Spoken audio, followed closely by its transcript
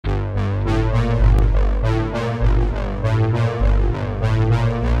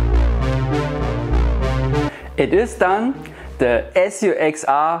It is done. The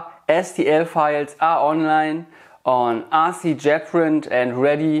SUXR STL files are online on RC 3D-Print and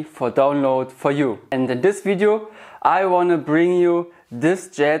ready for download for you. And in this video I want to bring you this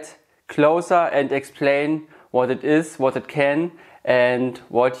jet closer and explain what it is, what it can and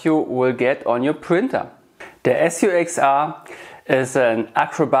what you will get on your printer. The SUXR is an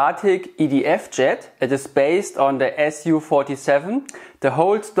acrobatic EDF jet. It is based on the SU-47. The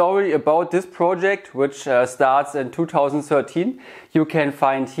whole story about this project, which starts in 2013, you can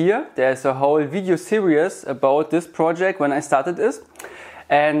find here. There's a whole video series about this project when I started this.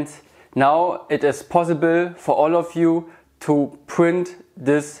 And now it is possible for all of you to print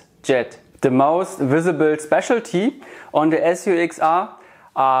this jet. The most visible specialty on the SUXR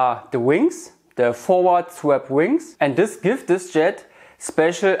are the wings, the forward swept wings, and this gives this jet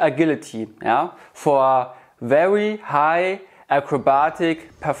special agility, for very high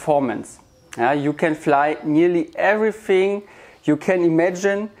acrobatic performance. You can fly nearly everything you can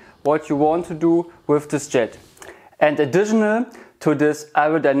imagine what you want to do with this jet. And additional to this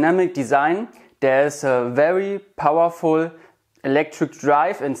aerodynamic design, there is a very powerful electric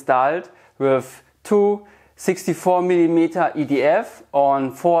drive installed with two 64mm EDF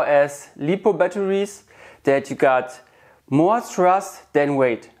on 4S LiPo batteries that you got more thrust than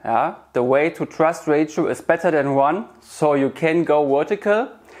weight. The weight to thrust ratio is better than 1, so you can go vertical,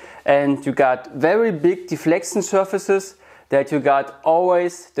 and you got very big deflection surfaces that you got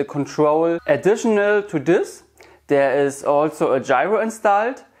always the control. Additional to this, there is also a gyro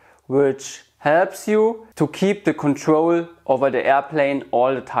installed, which helps you to keep the control over the airplane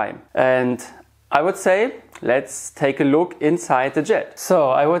all the time. And I would say, let's take a look inside the jet. So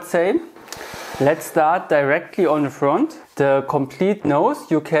I would say, let's start directly on the front. The complete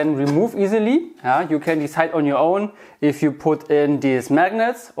nose you can remove easily. You can decide on your own if you put in these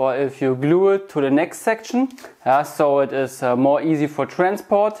magnets or if you glue it to the next section. So it is more easy for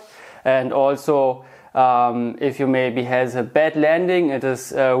transport, and also if you maybe has a bad landing, it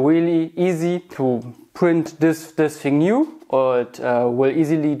is really easy to print this thing new, or it will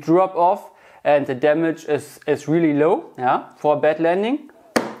easily drop off and the damage is really low for a bad landing.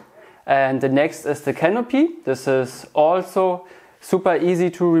 And the next is the canopy. This is also super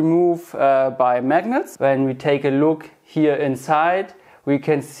easy to remove by magnets. When we take a look here inside, we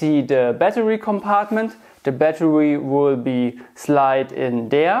can see the battery compartment. The battery will be slide in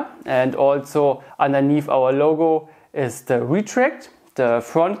there, and also underneath our logo is the retract, the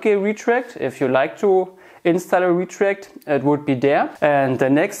front gear retract. If you like to install a retract, it would be there. And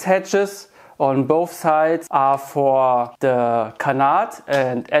the next hatches on both sides are for the canard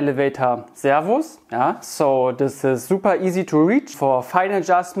and elevator servos. So this is super easy to reach for fine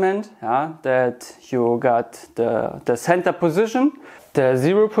adjustment, that you got the center position. The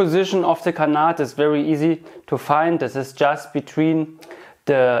zero position of the canard is very easy to find. This is just between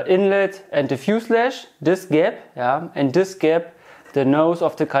the inlet and the fuselage, this gap, and this gap the nose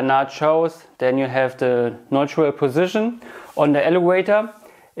of the canard shows. Then you have the neutral position. On the elevator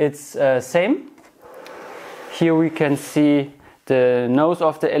it's same. Here we can see the nose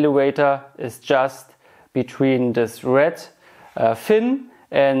of the elevator is just between this red fin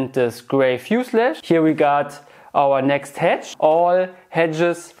and this gray fuselage. Here we got our next hatch. All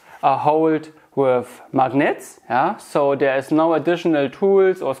hatches are held with magnets, so there is no additional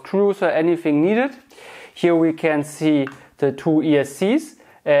tools or screws or anything needed. Here we can see the two ESCs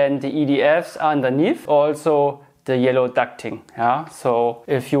and the EDFs underneath. Also the yellow ducting. So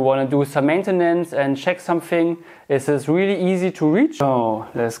if you want to do some maintenance and check something, this is really easy to reach. So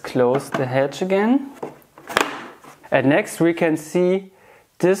let's close the hatch again. And next we can see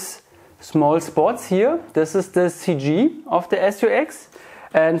this small spots here. This is the CG of the SUX.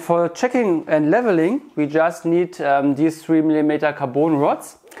 And for checking and leveling, we just need these 3mm carbon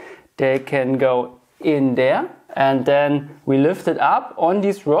rods. They can go in there, and then we lift it up on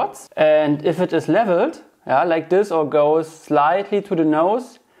these rods. And if it is leveled, like this, or goes slightly to the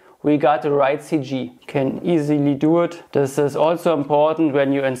nose, we got the right CG. Can easily do it. This is also important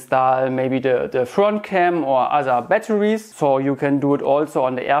when you install maybe the front cam or other batteries. So you can do it also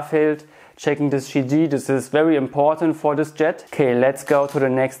on the airfield, checking this CG. This is very important for this jet. Okay, let's go to the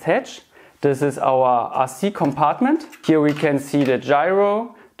next hatch. This is our RC compartment. Here we can see the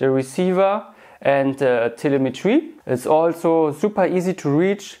gyro, the receiver and the telemetry. It's also super easy to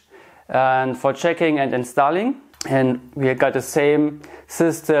reach and for checking and installing. And we got the same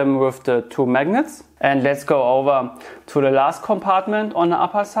system with the two magnets. And let's go over to the last compartment on the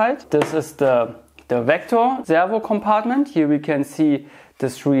upper side. This is the vector servo compartment. Here we can see the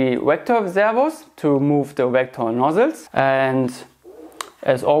 3 vector servos to move the vector nozzles. And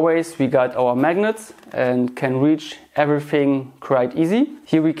As always, we got our magnets and can reach everything quite easy.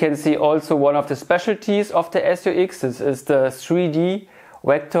 Here we can see also one of the specialties of the SUX. This is the 3D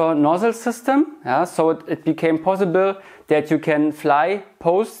vector nozzle system. So it became possible that you can fly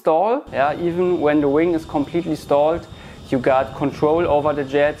post-stall. Even when the wing is completely stalled, you got control over the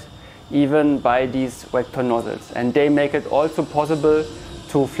jet even by these vector nozzles. And they make it also possible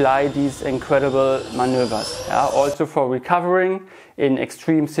to fly these incredible maneuvers, also for recovering in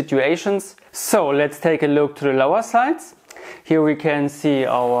extreme situations. So let's take a look to the lower sides. Here we can see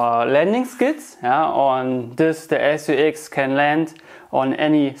our landing skids. On this, the SUX can land on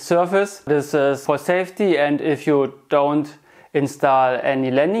any surface. This is for safety and if you don't install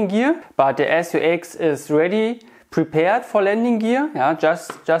any landing gear. But the SUX is ready, prepared for landing gear.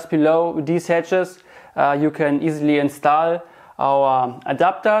 Just below these hatches, you can easily install our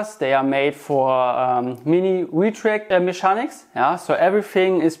adapters. They are made for mini retract mechanics. So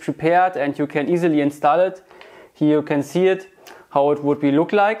everything is prepared and you can easily install it. Here you can see it, how it would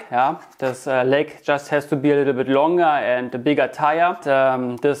look like. This leg just has to be a little bit longer and a bigger tire.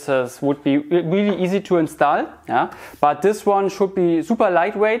 Would be really easy to install. But this one should be super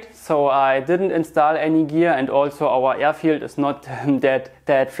lightweight, so I didn't install any gear, and also our airfield is not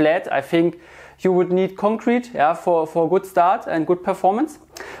that flat. I think you would need concrete for a good start and good performance.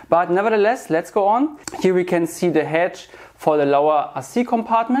 But nevertheless, let's go on. Here we can see the hatch for the lower RC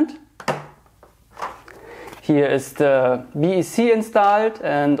compartment. Here is the BEC installed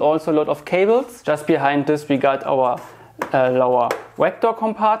and also a lot of cables. Just behind this we got our lower vector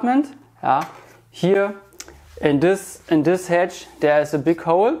compartment. Here in this hatch there is a big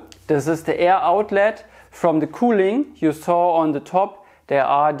hole. This is the air outlet from the cooling. You saw on the top there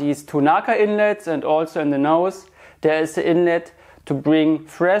are these two NACA inlets, and also in the nose there is the inlet to bring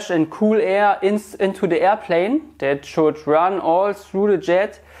fresh and cool air into the airplane that should run all through the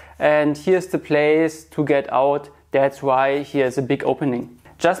jet. And here's the place to get out. That's why here's a big opening.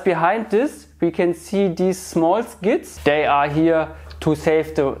 Just behind this we can see these small skids. They are here to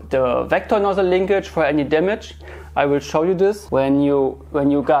save the vector nozzle linkage for any damage. I will show you this. When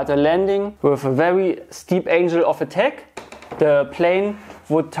you got a landing with a very steep angle of attack, the plane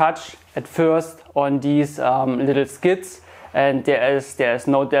would touch at first on these little skids, and there is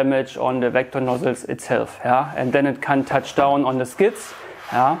no damage on the vector nozzles itself. And then it can touch down on the skids.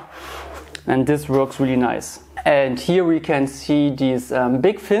 And this works really nice. And here we can see these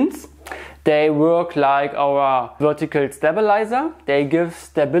big fins. They work like our vertical stabilizer. They give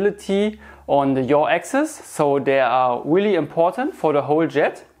stability on the yaw axis, so they are really important for the whole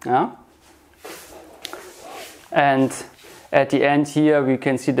jet. And at the end here we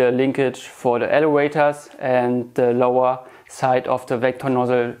can see the linkage for the elevators and the lower side of the vector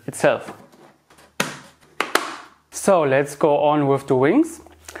nozzle itself. So let's go on with the wings.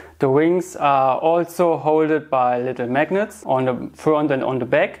 The wings are also held by little magnets on the front and on the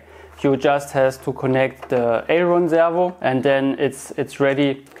back. You just have to connect the aileron servo and then it's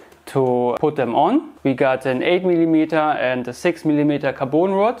ready to put them on. We got an 8mm and a 6mm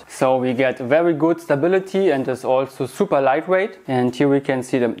carbon rod, so we get very good stability and is also super lightweight. And here we can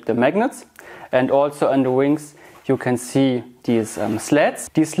see the magnets, and also on the wings you can see these sleds.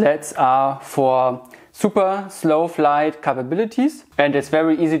 These sleds are for super slow flight capabilities, and it's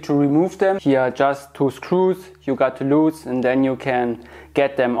very easy to remove them. Here are just two screws you got to loose and then you can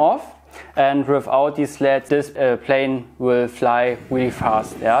get them off. And without these sleds, this plane will fly really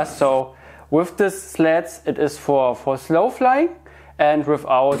fast. So with these sleds it is for slow flying, and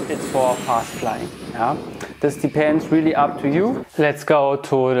without it's for fast flying. This depends really up to you. Let's go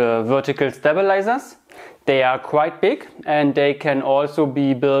to the vertical stabilizers. They are quite big and they can also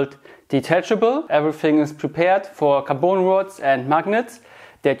be built detachable. Everything is prepared for carbon rods and magnets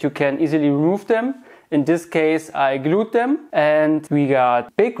that you can easily remove them. In this case I glued them, and we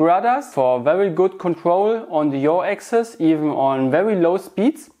got big rudders for very good control on the yaw axis, even on very low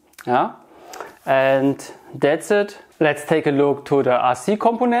speeds. And that's it. Let's take a look to the RC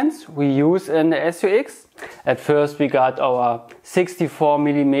components we use in the SUX. At first we got our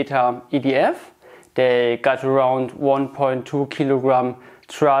 64mm EDF. They got around 1.2 kilogram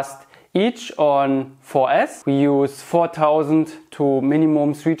thrust each on 4S. We use 4000 to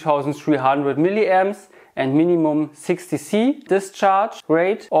minimum 3300 milliamps and minimum 60C discharge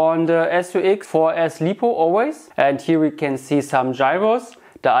rate on the SUX 4S LiPo always. And here we can see some gyros.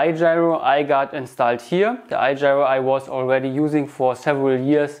 The iGyro I got installed here. The iGyro I was already using for several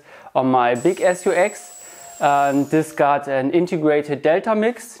years on my big SUX. This got an integrated delta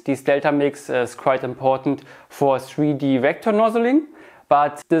mix. This delta mix is quite important for 3D vector nozzling.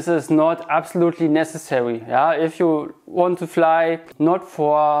 but this is not absolutely necessary. Yeah, if you want to fly not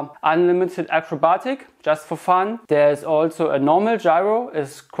for unlimited acrobatic, just for fun, there's also a normal gyro,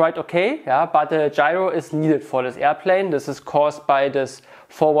 is quite okay. Yeah, but a gyro is needed for this airplane. This is caused by this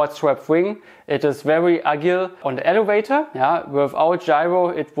forward swept wing. It is very agile on the elevator. Yeah, without gyro,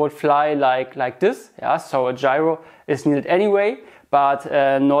 it would fly like this. Yeah, so a gyro is needed anyway, but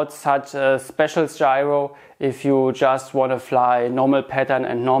not such a special gyro if you just want to fly normal pattern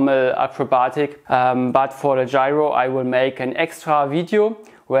and normal acrobatic. But for the gyro, I will make an extra video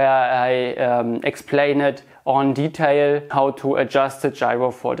where I explain it on detail how to adjust the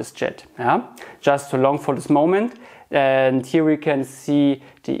gyro for this jet. Yeah? Just too long for this moment. And here we can see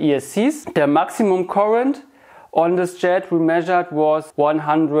the ESCs. The maximum current on this jet we measured was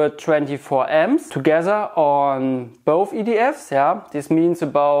 124 amps together on both EDFs. Yeah? This means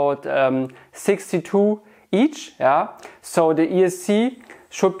about 62 each. Yeah? So the ESC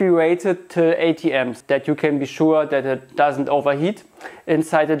should be rated to 80 amps, that you can be sure that it doesn't overheat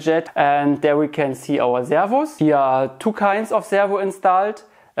inside the jet. And there we can see our servos. Here are two kinds of servo installed,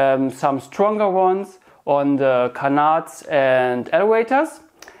 some stronger ones on the canards and elevators,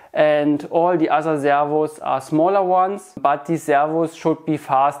 and all the other servos are smaller ones, but these servos should be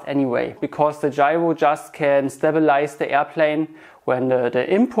fast anyway, because the gyro just can stabilize the airplane when the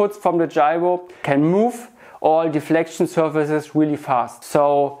inputs from the gyro can move all deflection surfaces really fast.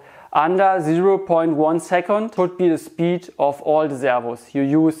 So under 0.1 second should be the speed of all the servos you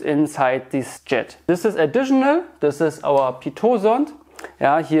use inside this jet. This is additional. This is our pitot zone.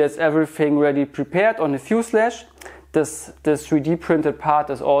 Yeah, here is everything ready prepared on the fuselage. This 3D printed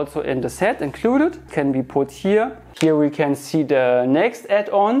part is also in the set included, can be put here. Here we can see the next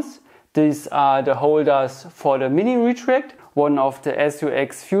add-ons. These are the holders for the mini retract, one of the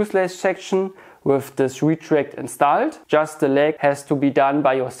SUX fuselage section with this retract installed. Just the leg has to be done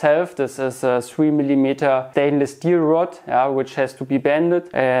by yourself. This is a 3mm stainless steel rod, yeah, which has to be bended,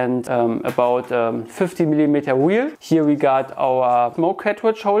 and about 50mm wheel. Here we got our smoke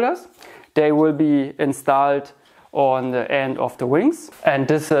cartridge holders. They will be installed on the end of the wings, and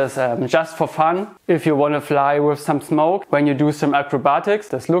this is just for fun. If you want to fly with some smoke when you do some acrobatics,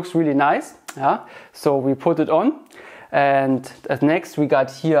 this looks really nice. Yeah, so we put it on, and next we got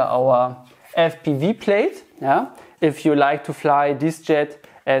here our FPV plate. Yeah, if you like to fly this jet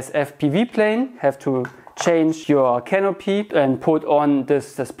as FPV plane, have to change your canopy and put on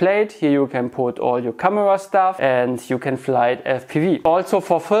this plate. Here you can put all your camera stuff and you can fly it FPV. Also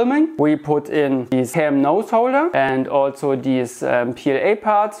for filming, we put in this cam nose holder and also these PLA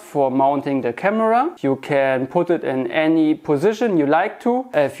parts for mounting the camera. You can put it in any position you like to,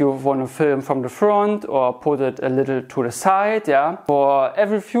 if you want to film from the front or put it a little to the side. Yeah, for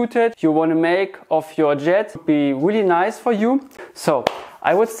every footage you want to make of your jet, would be really nice for you. So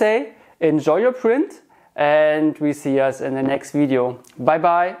I would say enjoy your print, and we see us in the next video. Bye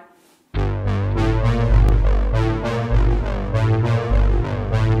bye.